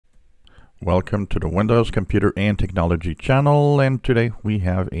Welcome to the Windows Computer and Technology channel, and today we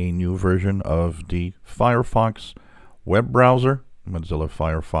have a new version of the Firefox web browser. Mozilla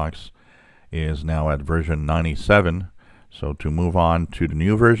Firefox is now at version 97. So to move on to the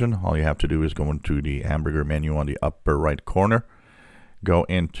new version, all you have to do is go into the hamburger menu on the upper right corner, go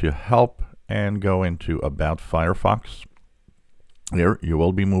into Help, and go into About Firefox. Here you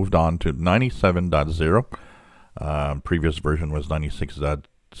will be moved on to 97.0. Previous version was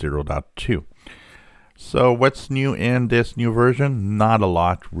 96.0.2. So what's new in this new version? Not a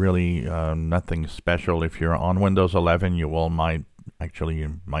lot, really. Nothing special. If you're on Windows 11, you might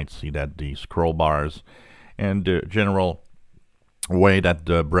see that the scroll bars and the general way that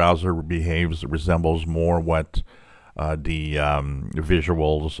the browser behaves resembles more what the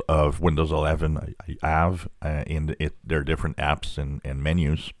visuals of Windows 11 have in their different apps and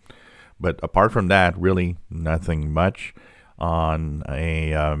menus. But apart from that, really nothing much. On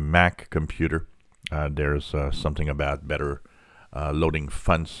a Mac computer, there's something about better loading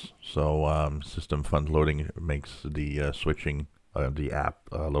fonts. So system font loading makes the switching the app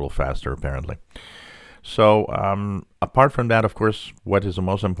a little faster, apparently. So apart from that, of course, what is the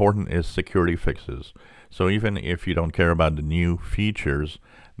most important is security fixes. So even if you don't care about the new features,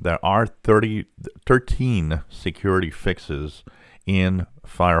 there are 13 security fixes in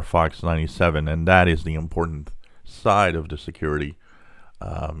Firefox 97, and that is the important side of the security,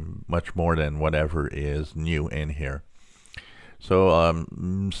 much more than whatever is new in here. So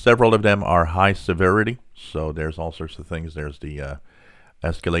several of them are high severity, so there's all sorts of things. There's the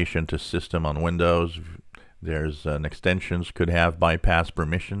escalation to system on Windows. There's extensions could have bypass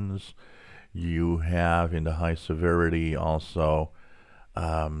permissions. You have in the high severity also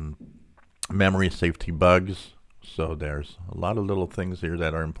memory safety bugs. So there's a lot of little things here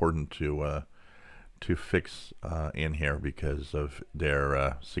that are important to fix in here because of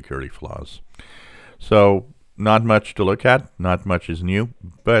their security flaws. So not much to look at, not much is new,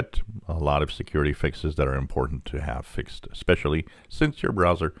 but a lot of security fixes that are important to have fixed, especially since your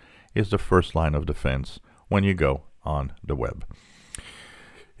browser is the first line of defense when you go on the web.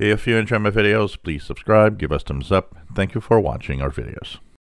 If you enjoy my videos, please subscribe, give us thumbs up. Thank you for watching our videos.